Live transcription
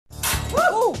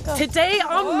Today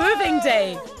on Moving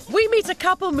Day, we meet a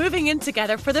couple moving in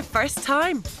together for the first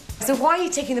time. So why are you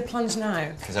taking the plunge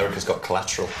now? Because Erica's got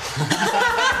collateral.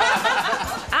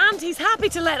 And he's happy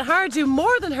to let her do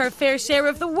more than her fair share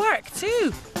of the work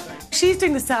too. She's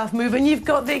doing the self-move and you've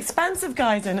got the expensive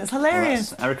guys in. It's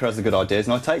hilarious. Well, Erica has the good ideas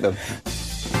and I take them.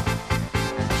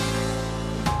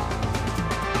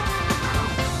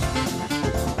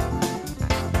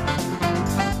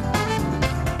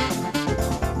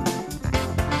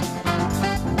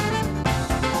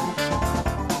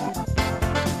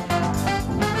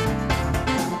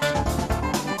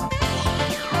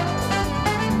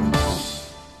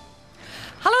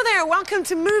 Welcome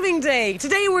to Moving Day.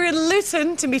 Today we're in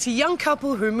Luton to meet a young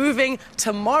couple who are moving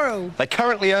tomorrow. They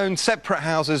currently own separate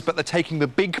houses, but they're taking the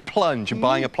big plunge and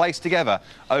buying a place together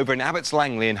over in Abbots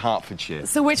Langley in Hertfordshire.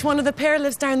 So which one of the pair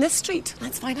lives down this street?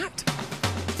 Let's find out.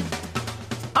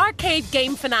 Arcade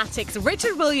game fanatics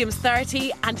Richard Williams,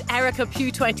 30, and Erica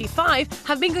Pugh, 25,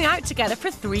 have been going out together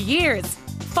for 3 years.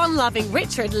 Fun-loving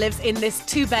Richard lives in this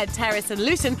two-bed terrace in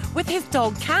Luton with his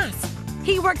dog Cass.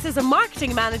 He works as a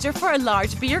marketing manager for a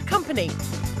large beer company.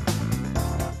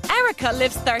 Erica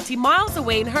lives 30 miles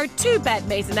away in her two-bed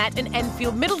maisonette in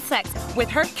Enfield, Middlesex,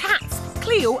 with her cats,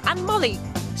 Cleo and Molly.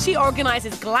 She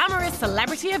organises glamorous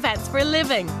celebrity events for a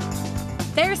living.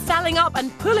 They're selling up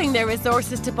and pooling their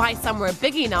resources to buy somewhere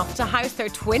big enough to house their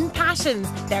twin passions,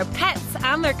 their pets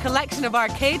and their collection of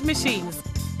arcade machines.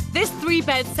 This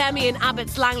three-bed semi in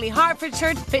Abbots Langley,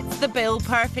 Hertfordshire fits the bill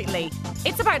perfectly.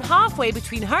 It's about halfway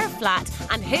between her flat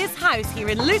and his house here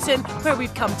in Luton, where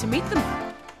we've come to meet them.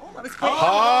 Oh, that was great.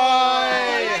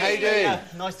 Hi! How you doing? Yeah,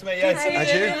 nice to meet you. How you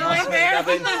doing? Nice to meet you,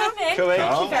 Gavin. Thank you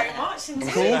very much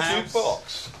indeed. Cool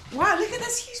jukebox. Wow, look at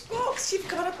this huge box. You've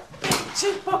got a big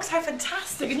jukebox. How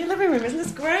fantastic. In your living room, isn't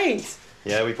this great?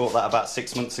 Yeah, we bought that about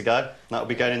 6 months ago. That'll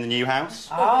be going in the new house.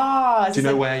 Ah. Do you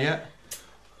know where yet?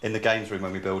 In the games room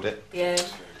when we build it. Yeah.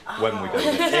 When we build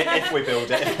it. If we build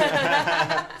it.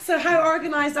 So how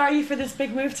organised are you for this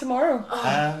big move tomorrow?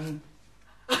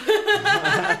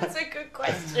 That's a good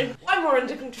question. I'm more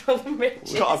under control than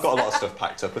Richard. I've got a lot of stuff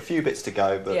packed up. A few bits to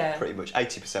go, but Yeah. pretty much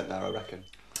 80% now, I reckon.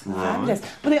 Fabulous.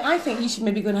 Well, I think you should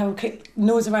maybe go and have a quick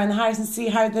nose around the house and see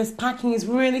how this packing is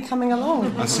really coming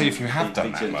along. And see if you have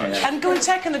done that much. And go and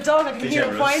check on the dog. I can hear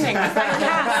it whining. Is that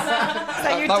Cass? Is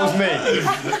that your dog? Was me.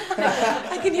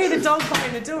 I can hear the dog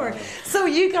behind the door. So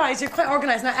you guys, you're quite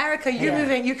organised. Now, Erica, you're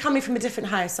moving. You're coming from a different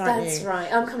house, aren't you? That's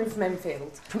right. I'm coming from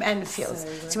Enfield. From Enfield.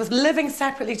 So you're both living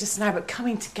separately just now, but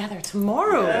coming together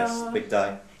tomorrow. Yes, big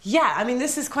day. Yeah, I mean,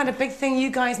 this is quite a big thing.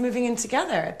 You guys moving in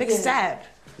together, a big step.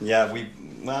 Yeah,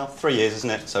 well, 3 years, isn't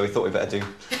it? So we thought we better take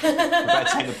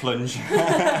the plunge.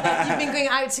 You've been going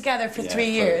out together for 3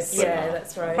 years. Yeah,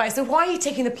 that's right. Right, so why are you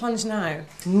taking the plunge now?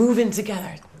 Moving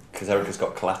together. Because Erica's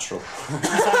got collateral. Good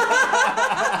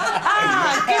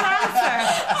answer.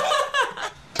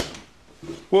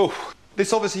 Whoa.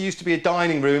 This obviously used to be a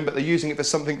dining room, but they're using it for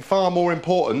something far more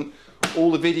important.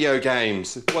 All the video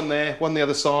games. One there, one the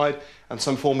other side, and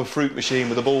some form of fruit machine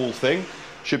with a ball thing.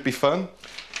 Should be fun.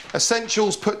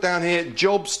 Essentials put down here,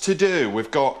 jobs to do. We've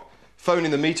got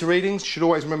phoning the meter readings, should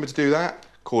always remember to do that.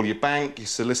 Call your bank, your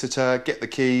solicitor, get the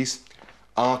keys.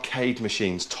 Arcade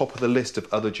machines, top of the list of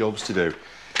other jobs to do.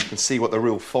 You can see what the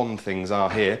real fond things are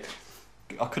here.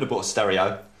 I could have bought a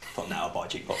stereo. Thought, no, I'll buy a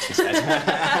jukebox instead.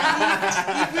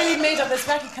 You've really made up this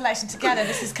record collection together.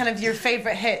 This is kind of your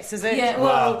favourite hits, is it? Yeah,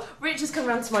 well, Rich has come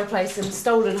round to my place and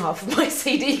stolen half of my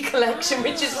CD collection,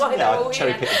 which is why they're all I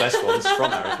cherry-picked the best ones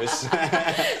from Erica's.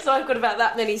 So I've got about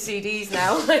that many CDs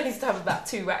now. I used to have about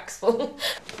 2 racks full.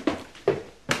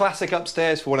 Classic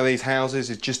upstairs for one of these houses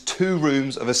is just 2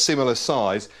 rooms of a similar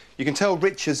size. You can tell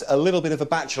Richard's a little bit of a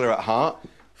bachelor at heart.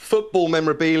 Football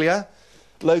memorabilia,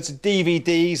 loads of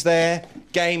DVDs there,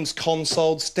 games,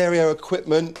 consoles, stereo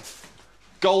equipment,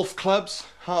 golf clubs.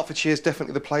 Hertfordshire is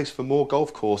definitely the place for more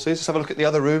golf courses. Let's have a look at the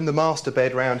other room, the master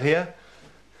bed round here.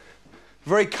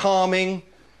 Very calming,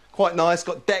 quite nice,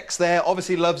 got decks there,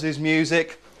 obviously loves his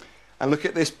music. And look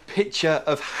at this picture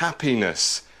of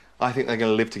happiness. I think they're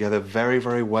going to live together very,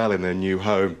 very well in their new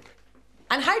home.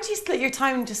 And how do you split your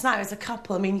time just now as a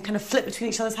couple? I mean, you kind of flip between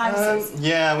each other's houses?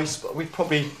 Yeah, we're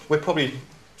probably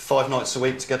 5 nights a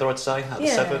week together, I'd say, out of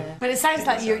 7. But it sounds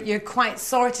like you're quite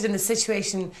sorted in the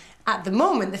situation at the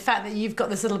moment. The fact that you've got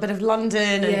this little bit of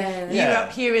London and you're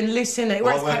up here in Luton, it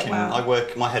works quite well.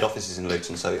 My head office is in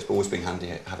Luton, so it's always been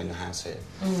handy having a house here.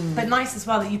 But nice as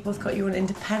well that you've both got your own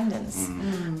independence.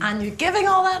 And you're giving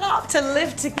all that up to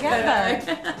live together.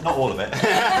 Not all of it.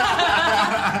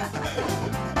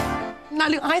 Now,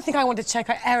 look, I think I want to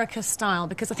check out Erica's style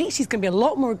because I think she's going to be a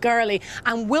lot more girly.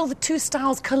 And will the two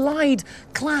styles collide,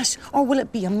 clash, or will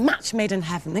it be a match made in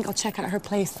heaven? I think I'll check out her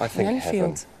place in Enfield.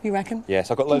 Heaven. You reckon?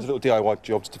 Yes, I've got loads of little DIY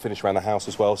jobs to finish around the house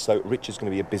as well, so Richard's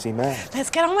going to be a busy man.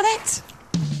 Let's get on with it.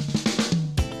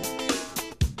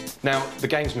 Now, the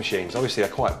games machines, obviously,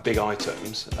 they're quite big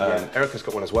items. Erica's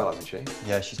got one as well, hasn't she?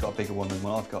 Yeah, she's got a bigger one than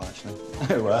what I've got, actually.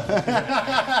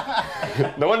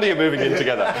 No wonder you're moving in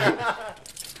together.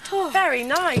 Oh, very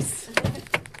nice.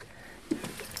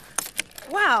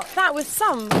 Wow, that was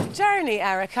some journey,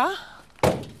 Erica.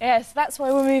 Yes, that's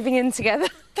why we're moving in together.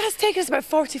 That's taken us about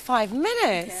 45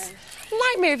 minutes. Yeah.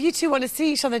 Nightmare if you two want to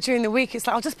see each other during the week. It's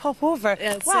like, I'll just pop over.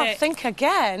 Wow, think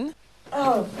again.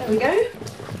 Oh, there we go.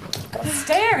 Got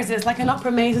stairs. It's like an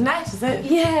upper maisonette, is it?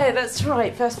 Yeah, that's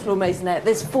right. First floor maisonette.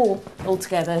 There's 4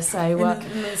 altogether, so...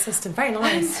 in the system. Very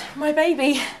nice. My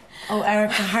baby. Oh,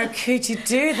 Erica, how could you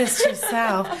do this to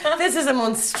yourself? This is a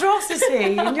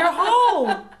monstrosity in your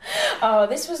home. Oh,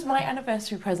 this was my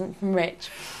anniversary present from Rich.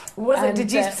 Was it?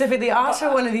 Did you specifically ask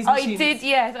for one of these machines? I did,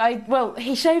 yes. Well,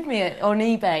 he showed me it on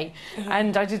eBay,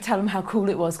 and I did tell him how cool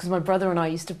it was because my brother and I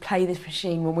used to play this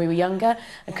machine when we were younger.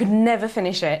 I could never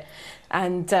finish it,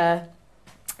 and as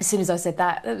soon as I said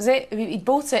that was it. He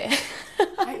bought it.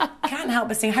 I can't help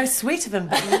but think how sweet of him,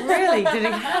 but really, did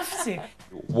he have to?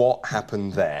 What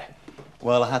happened there?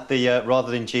 Well, I had the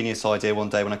rather ingenious idea one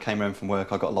day when I came home from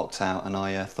work. I got locked out, and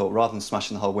I thought rather than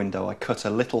smashing the whole window, I cut a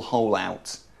little hole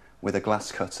out with a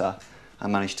glass cutter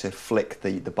and managed to flick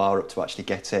the bar up to actually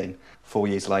get in. 4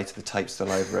 years later, the tape's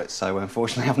still over it, so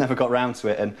unfortunately I've never got round to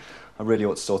it, and I really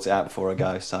ought to sort it out before I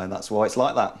go, so that's why it's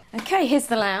like that. OK, here's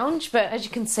the lounge, but as you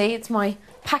can see, it's my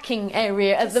packing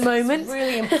area at the moment. It's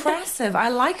really impressive. I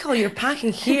like all your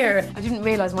packing here. I didn't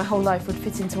realise my whole life would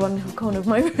fit into one little corner of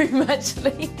my room,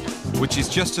 actually. Which is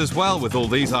just as well with all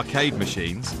these arcade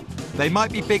machines. They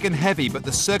might be big and heavy, but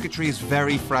the circuitry is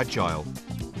very fragile.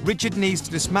 Richard needs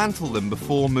to dismantle them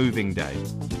before moving day.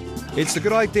 It's a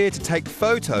good idea to take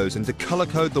photos and to colour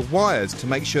code the wires to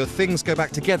make sure things go back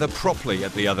together properly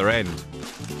at the other end.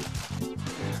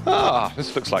 Ah,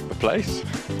 this looks like the place.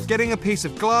 Getting a piece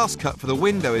of glass cut for the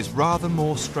window is rather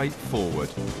more straightforward.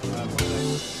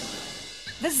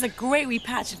 This is a great wee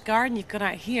patch of garden you've got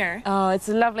out here. Oh, it's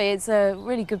lovely. It's a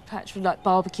really good patch for like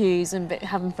barbecues and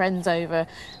having friends over.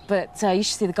 But you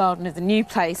should see the garden of the new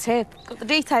place. Here, got the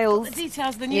details. The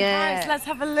details of the new house. Let's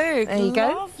have a look. There you go.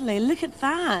 Lovely. Look at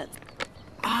that.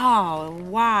 Oh,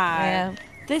 wow. Yeah.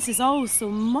 This is all so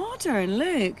modern,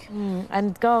 look.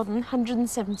 And garden,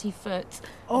 170 foot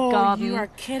garden. You are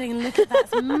kidding. Look at that.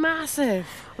 It's massive.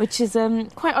 Which is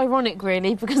quite ironic,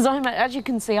 really, because as you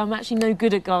can see, I'm actually no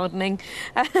good at gardening.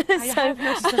 I have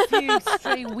noticed a few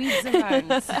stray weeds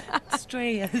around.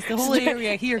 Stray, the whole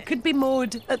area here could be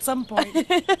mowed at some point.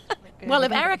 Well,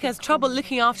 if Erica has trouble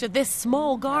looking after this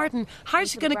small garden,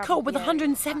 how's she going to cope with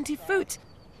 170 foot?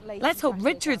 Let's hope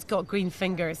Richard's got green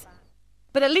fingers.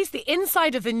 But at least the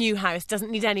inside of the new house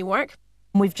doesn't need any work.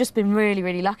 We've just been really,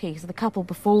 really lucky because the couple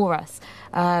before us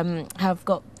have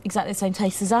got exactly the same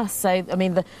taste as us. So, I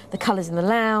mean, the colours in the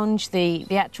lounge, the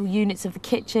actual units of the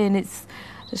kitchen, it's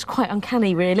quite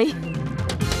uncanny, really.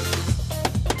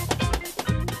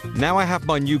 Now I have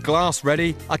my new glass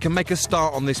ready, I can make a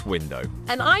start on this window.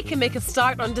 And I can make a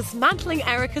start on dismantling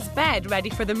Erica's bed, ready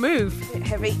for the move. A bit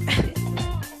heavy.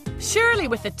 Surely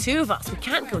with the two of us, we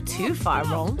can't go too far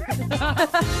wrong.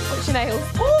 Watch your nails.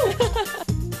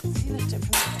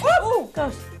 Oh,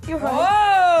 gosh. You're right.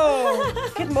 Whoa!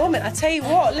 Good moment. I tell you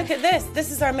what, look at this.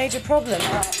 This is our major problem.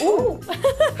 Ooh.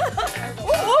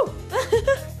 Ooh.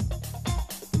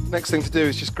 Next thing to do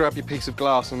is just grab your piece of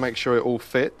glass and make sure it all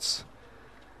fits.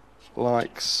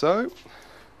 Like so.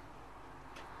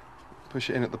 Push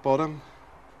it in at the bottom.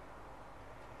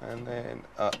 And then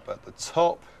up at the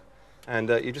top. And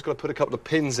you've just got to put a couple of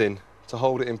pins in to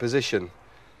hold it in position.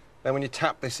 Then when you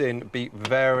tap this in, be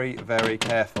very, very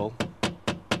careful.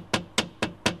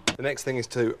 The next thing is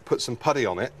to put some putty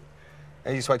on it. The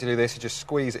easiest way to do this is just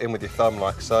squeeze it in with your thumb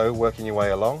like so, working your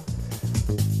way along.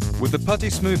 With the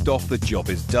putty smoothed off, the job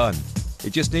is done.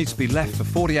 It just needs to be left for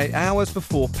 48 hours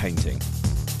before painting.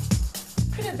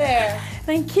 Put it there.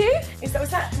 Thank you.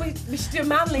 Was that we should do a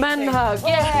manly Man thing. hug.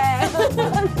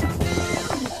 Yeah.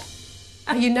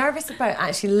 Are you nervous about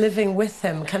actually living with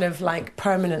him, kind of like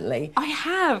permanently? I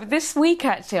have. This week,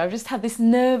 actually, I've just had this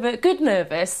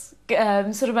nervous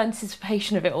sort of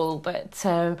anticipation of it all. But,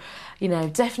 you know,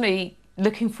 definitely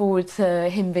looking forward to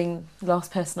him being the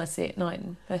last person I see at night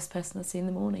and first person I see in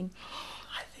the morning.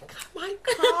 I think I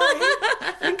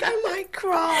might cry.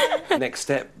 right. Next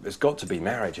step has got to be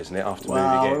marriage, isn't it, after moving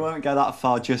Well, in? we won't go that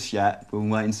far just yet. We'll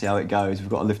wait and see how it goes. We've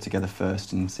got to live together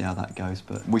first and see how that goes.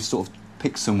 But we sort of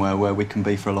picked somewhere where we can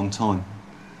be for a long time.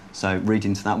 So read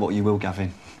into that what you will,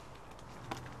 Gavin.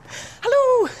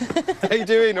 Hello. How you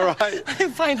doing, all right?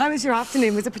 I'm fine. How was your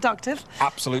afternoon? Was it productive?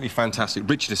 Absolutely fantastic.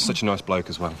 Richard is such a nice bloke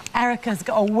as well. Erica's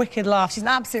got a wicked laugh. She's an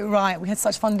absolute riot. We had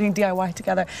such fun doing DIY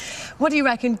together. What do you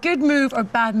reckon? Good move or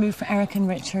bad move for Erica and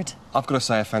Richard? I've got to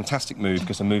say a fantastic move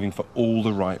because they're moving for all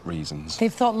the right reasons.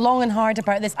 They've thought long and hard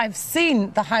about this. I've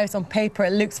seen the house on paper.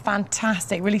 It looks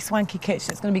fantastic. Really swanky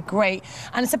kitchen. It's going to be great.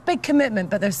 And it's a big commitment,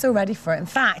 but they're so ready for it. In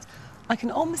fact, I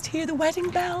can almost hear the wedding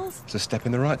bells. It's a step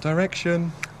in the right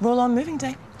direction. Roll on moving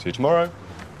day. See you tomorrow.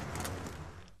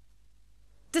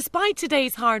 Despite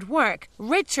today's hard work,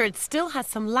 Richard still has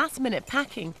some last-minute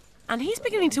packing, and he's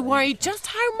beginning to worry just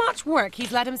how much work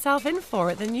he's let himself in for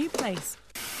at the new place.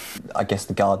 I guess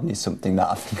the garden is something that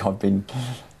I think I've been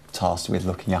tasked with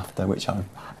looking after, which I'm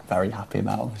very happy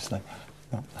about, obviously.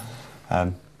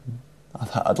 I'd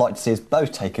like to see us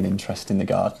both take an interest in the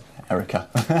garden, Erica.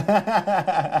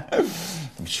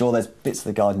 I'm sure there's bits of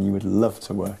the garden you would love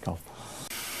to work on.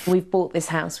 We've bought this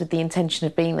house with the intention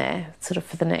of being there sort of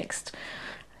for the next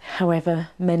however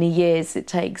many years it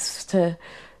takes to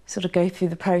sort of go through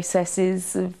the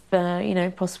processes of, you know,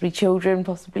 possibly children,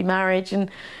 possibly marriage and,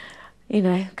 you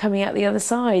know, coming out the other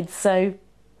side. So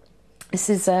this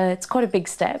is, it's quite a big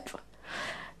step.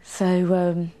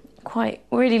 So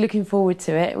really looking forward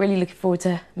to it, really looking forward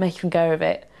to making a go of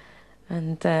it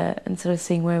and sort of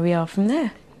seeing where we are from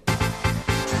there.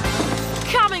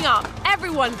 Coming up,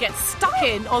 everyone gets stuck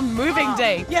in on moving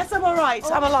day. Yes, I'm all right.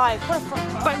 I'm alive.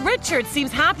 But Richard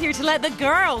seems happier to let the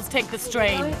girls take the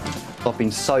strain. I've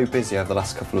been so busy over the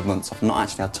last couple of months, I've not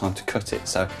actually had time to cut it,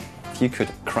 so if you could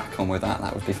crack on with that,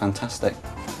 that would be fantastic.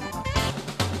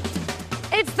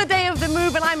 It's the day of the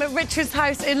move and I'm at Richard's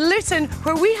house in Luton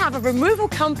where we have a removal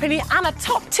company and a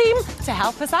top team to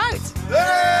help us out.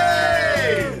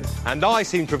 Hey! And I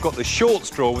seem to have got the short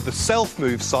straw with the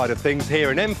self-move side of things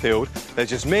here in Enfield. There's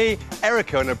just me,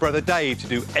 Erica and her brother Dave to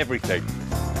do everything.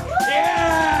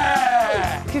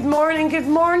 Yeah! Good morning, good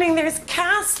morning. There's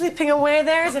Cass sleeping away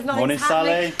there as if nothing's Morning,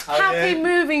 happening. Sally. How are Happy you?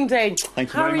 moving day. Thank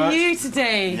you How very are much. you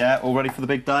today? Yeah, all ready for the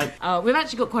big day? We've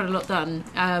actually got quite a lot done.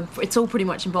 It's all pretty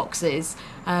much in boxes.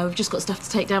 We've just got stuff to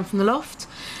take down from the loft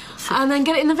and then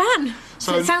get it in the van.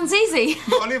 So it sounds easy.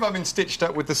 Not only have I been stitched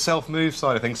up with the self-move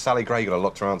side of things, Sally Gray got a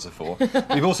lot to answer for.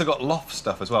 We've also got loft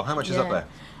stuff as well. How much is up there?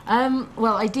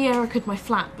 Well, I de-Erica'd my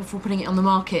flat before putting it on the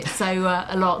market, so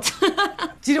a lot.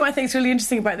 Do you know what I think is really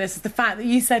interesting about this? Is the fact that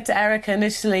you said to Erica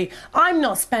initially, I'm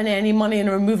not spending any money in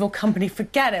a removal company,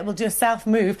 forget it, we'll do a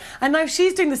self-move. And now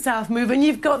she's doing the self-move and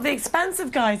you've got the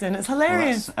expensive guys in. It's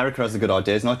hilarious. Well, Erica has the good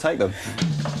ideas and I take them.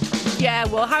 Yeah,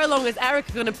 well, how long is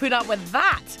Erica going to put up with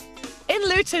that? In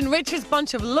Luton, Richard's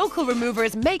bunch of local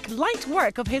removers make light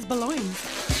work of his belongings.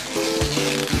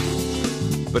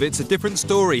 But it's a different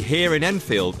story here in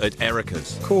Enfield at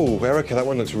Erica's. Cool, Erica, that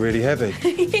one looks really heavy.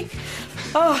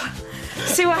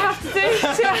 See what I have to do?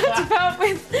 See what I have to put up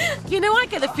with? You know, I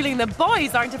get the feeling the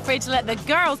boys aren't afraid to let the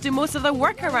girls do most of the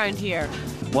work around here.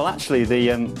 Well, actually,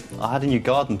 I had a new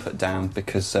garden put down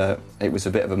because it was a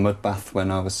bit of a mud bath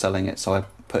when I was selling it, so I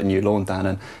put a new lawn down,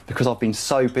 and because I've been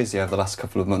so busy over the last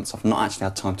couple of months, I've not actually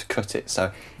had time to cut it,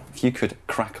 so if you could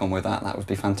crack on with that, that would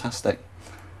be fantastic.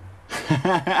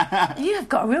 You have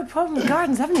got a real problem with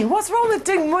gardens, haven't you? What's wrong with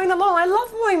mowing the lawn? I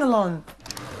love mowing the lawn.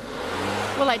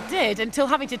 Well, I did, until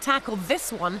having to tackle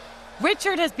this one.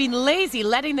 Richard has been lazy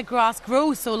letting the grass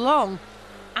grow so long,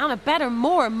 and a better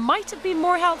mower might have been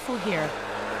more helpful here.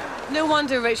 No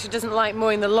wonder Richard doesn't like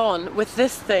mowing the lawn with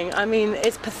this thing. I mean,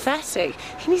 it's pathetic.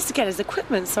 He needs to get his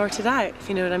equipment sorted out, if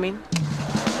you know what I mean.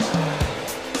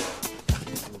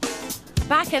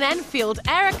 Back in Enfield,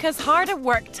 Erica's hard at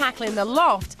work tackling the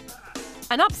loft.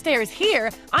 And upstairs here,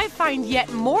 I find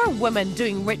yet more women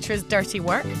doing Richard's dirty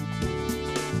work.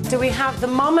 Do we have the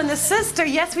mum and the sister?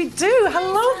 Yes, we do.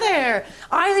 Hello there.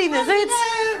 Eileen, is it?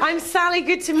 Hello. I'm Sally.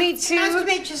 Good to meet you. Nice to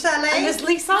meet you, Sally. And this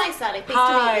Lisa. Hi, Sally. Pleased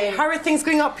Hi. to meet you. How are things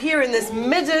going up here in this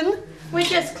midden? We're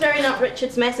just clearing up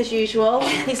Richard's mess as usual.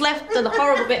 He's left the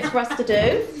horrible bits for us to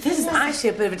do. This is actually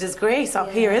a bit of a disgrace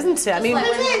up here, isn't it? I mean, Well,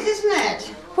 it is, isn't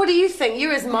it? what do you think?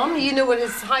 You're his mum. You know what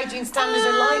his hygiene standards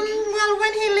are like. Well,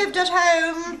 when he lived at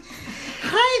home,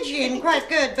 hygiene quite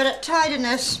good, but at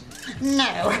tidiness,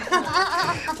 no.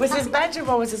 Was his bedroom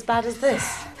always as bad as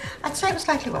this? I'd say it was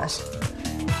slightly worse.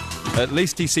 At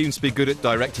least he seems to be good at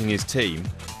directing his team.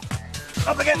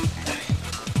 Up again!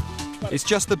 It's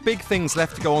just the big things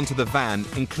left to go onto the van,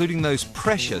 including those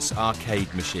precious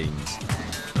arcade machines.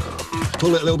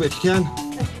 Pull it a little bit if you can.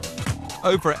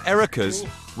 Over at Erica's,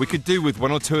 we could do with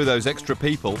one or two of those extra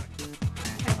people.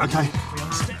 OK.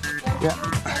 Yeah.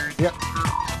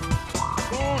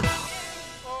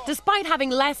 Despite having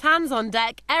less hands on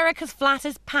deck, Erica's flat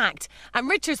is packed and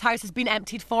Richard's house has been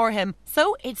emptied for him.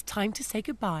 So it's time to say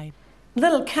goodbye.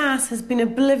 Little Cass has been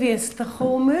oblivious to the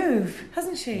whole move,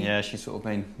 hasn't she? Yeah, she's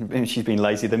been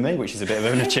lazier than me, which is a bit of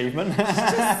an achievement. She's just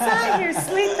sat here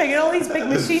sleeping and all these big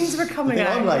machines were coming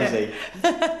out. I'm lazy.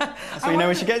 That's where you know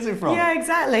where she gets it from. Yeah,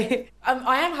 exactly.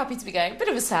 I am happy to be going. Bit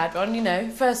of a sad one, you know,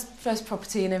 first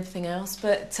property and everything else.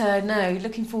 But no,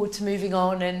 looking forward to moving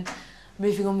on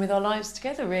with our lives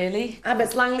together, really.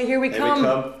 Abbots Langley, here we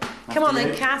come. Come on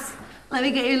then, Cass. Let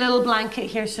me get you a little blanket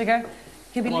here, sugar.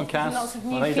 Come on, Cass. Lots of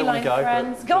new I know you don't want to go,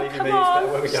 friends. but Go, believe come me,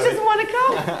 on. She doesn't want to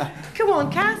go. Come on,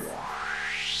 Cass.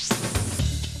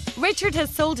 Richard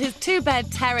has sold his two-bed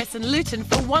terrace in Luton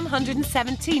for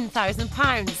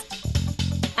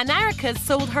 £117,000. And Erica's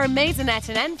sold her maisonette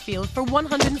in Enfield for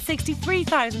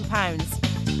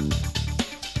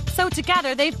 £163,000. So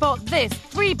together they've bought this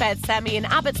 3-bed semi in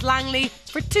Abbots Langley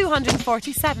for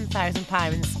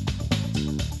 £247,000.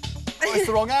 Oh, it's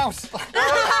the wrong house. What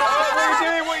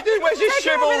are you doing? Where's your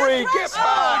chivalry? Get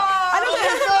back! I don't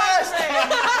get first.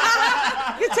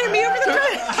 You take me over the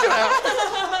bridge.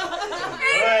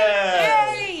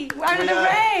 Yay! We're in the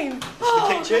rain. The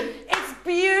kitchen. It's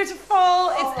beautiful.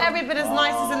 It's every bit as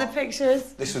nice as in the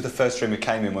pictures. This was the first room we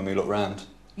came in when we looked round.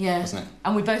 Yeah. Wasn't it?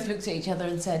 And we both looked at each other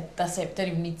and said, that's it, don't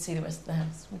even need to see the rest of the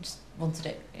house. We just wanted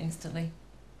it instantly.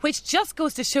 Which just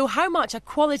goes to show how much a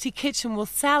quality kitchen will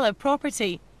sell a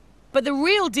property. But the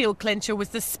real deal clincher was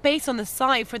the space on the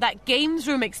side for that games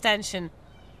room extension.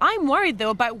 I'm worried,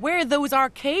 though, about where those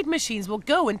arcade machines will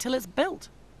go until it's built.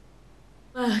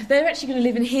 They're actually going to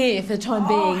live in here for the time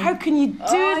being. How can you do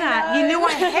that? You know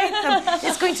I hate them.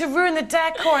 It's going to ruin the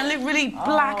decor and look really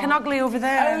black and ugly over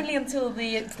there. Only until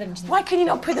the extension. Why can you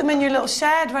not put them in your little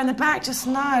shed round the back just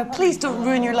now? Please don't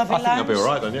ruin your lovely lounge. I think they'll be all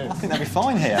right, then, yeah. I think they'll be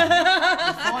fine here.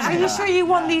 Are you sure you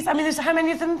want these? I mean, there's how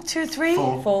many of them? 2 or 3?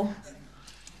 4.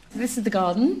 This is the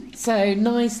garden, so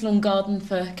nice long garden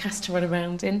for Cass to run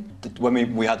around in.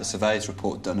 When we had the surveyor's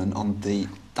report done, and on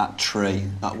that tree,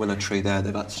 that willow tree there,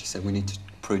 they've actually said we need to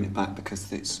prune it back because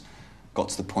it's got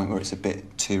to the point where it's a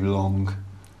bit too long.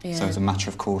 Yeah. So as a matter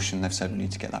of caution, they've said we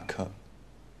need to get that cut.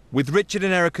 With Richard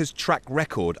and Erica's track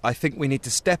record, I think we need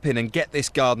to step in and get this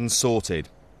garden sorted.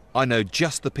 I know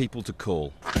just the people to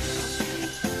call.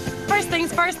 First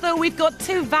things first, though, we've got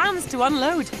 2 vans to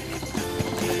unload.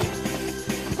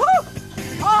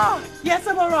 Oh, yes,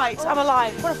 I'm all right. I'm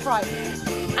alive. What a fright.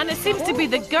 And it seems to be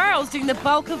the girls doing the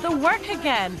bulk of the work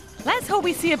again. Let's hope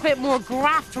we see a bit more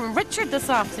graft from Richard this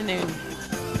afternoon.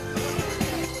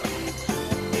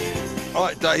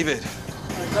 Right, David.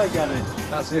 Okay, Gavin.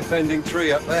 That's the offending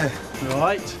tree up there.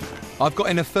 Right. I've got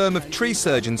in a firm of tree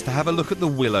surgeons to have a look at the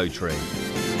willow tree.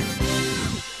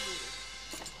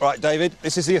 Right, David,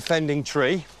 this is the offending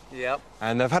tree. Yep.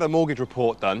 And they've had a mortgage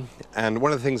report done, and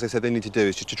one of the things they said they need to do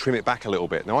is just to trim it back a little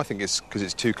bit. Now, I think it's because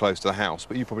it's too close to the house,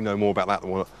 but you probably know more about that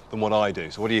than what I do.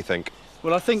 So what do you think?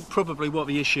 Well, I think probably what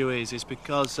the issue is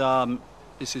because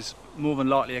this is more than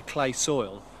likely a clay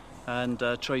soil, and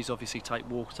trees obviously take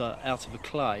water out of the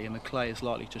clay, and the clay is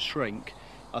likely to shrink.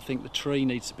 I think the tree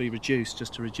needs to be reduced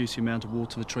just to reduce the amount of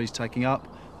water the tree's taking up,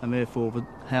 and therefore the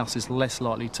house is less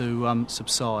likely to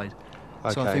subside.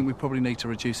 Okay. So I think we probably need to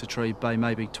reduce the tree by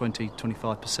maybe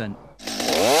 20-25%.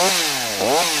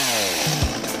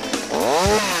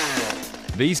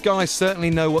 These guys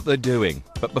certainly know what they're doing,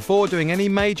 but before doing any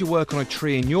major work on a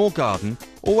tree in your garden,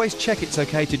 always check it's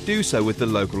okay to do so with the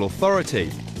local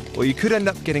authority, or you could end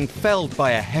up getting felled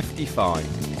by a hefty fine.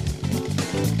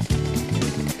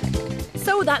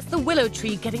 So that's the willow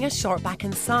tree getting a short back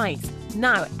in size.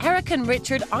 Now, Eric and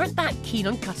Richard aren't that keen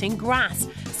on cutting grass,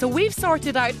 so we've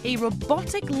sorted out a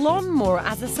robotic lawnmower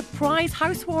as a surprise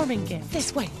housewarming gift.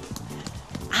 This way.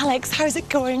 Alex, how's it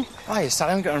going? Hi,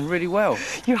 Sally, I'm getting really well.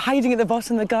 You're hiding at the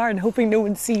bottom of the garden, hoping no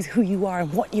one sees who you are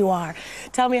and what you are.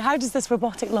 Tell me, how does this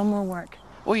robotic lawnmower work?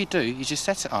 All you do, you just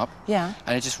set it up. Yeah.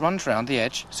 And it just runs around the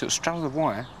edge, so it'll straddle the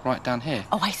wire right down here.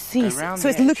 Oh, I see. So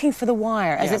it's looking for the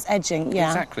wire as it's edging,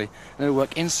 yeah. Exactly. And it'll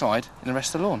work inside in the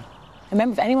rest of the lawn.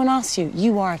 Remember, if anyone asks you,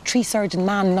 you are tree surgeon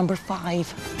man number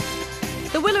 5.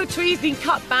 The willow tree's been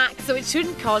cut back, so it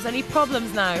shouldn't cause any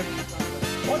problems now.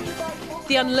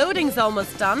 The unloading's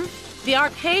almost done. The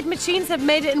arcade machines have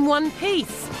made it in one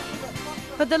piece.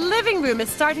 But the living room is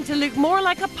starting to look more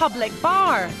like a public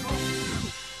bar.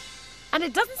 And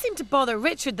it doesn't seem to bother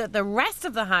Richard that the rest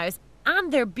of the house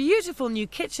and their beautiful new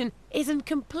kitchen is in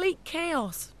complete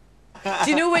chaos.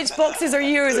 Do you know which boxes are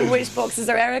yours and which boxes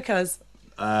are Erica's?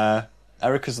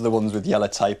 Erica's are the ones with yellow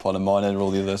tape on and mine are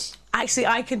all the others. Actually,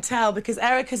 I can tell because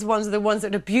Erica's ones are the ones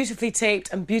that are beautifully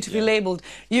taped and beautifully labelled.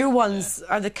 Your ones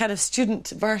are the kind of student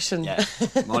version. Yeah.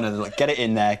 Mine are like, get it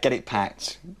in there, get it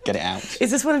packed, get it out.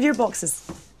 Is this one of your boxes?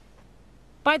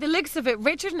 By the looks of it,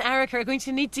 Richard and Erica are going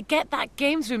to need to get that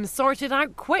games room sorted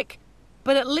out quick.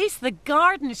 But at least the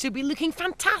garden should be looking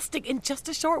fantastic in just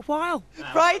a short while.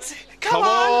 Right, come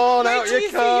on, wait out till you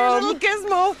see your come. little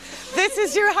gizmo. This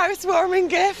is your housewarming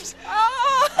gift.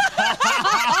 Oh.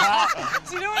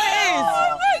 Do you know what it is?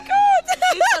 Oh my God!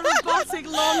 It's a robotic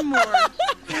lawnmower.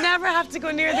 You never have to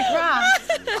go near the grass.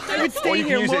 I would stay Or you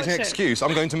here can use and it watch as an excuse.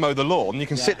 I'm going to mow the lawn. You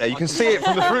can sit there. You can see it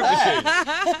from the fruit machine.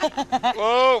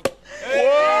 Whoa!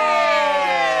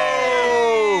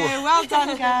 Whoa! Well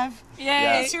done, Gav.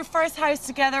 Yay. It's your first house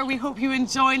together. We hope you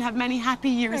enjoy and have many happy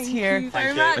years here. Thank you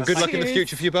very much. And good luck in the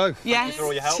future for you both. Yes. Thank you for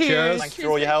all your help. Cheers. Thank you for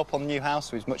all your help on the new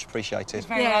house. It was much appreciated.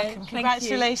 Very Yeah, welcome. thank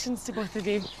Congratulations to both of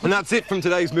you. And that's it from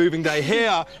today's moving day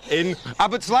here in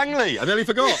Abbots Langley. I nearly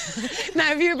forgot.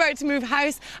 Now, if you're about to move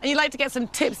house and you'd like to get some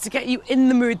tips to get you in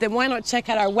the mood, then why not check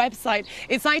out our website?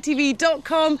 It's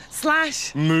itv.com/moving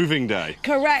day.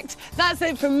 Correct. That's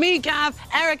it from me, Gav,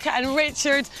 Erica and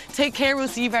Richard. Take care. We'll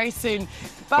see you very soon.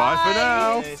 Bye for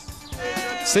now.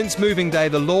 Since moving day,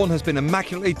 the lawn has been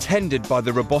immaculately tended by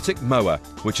the robotic mower,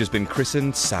 which has been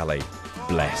christened Sally.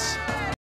 Bless.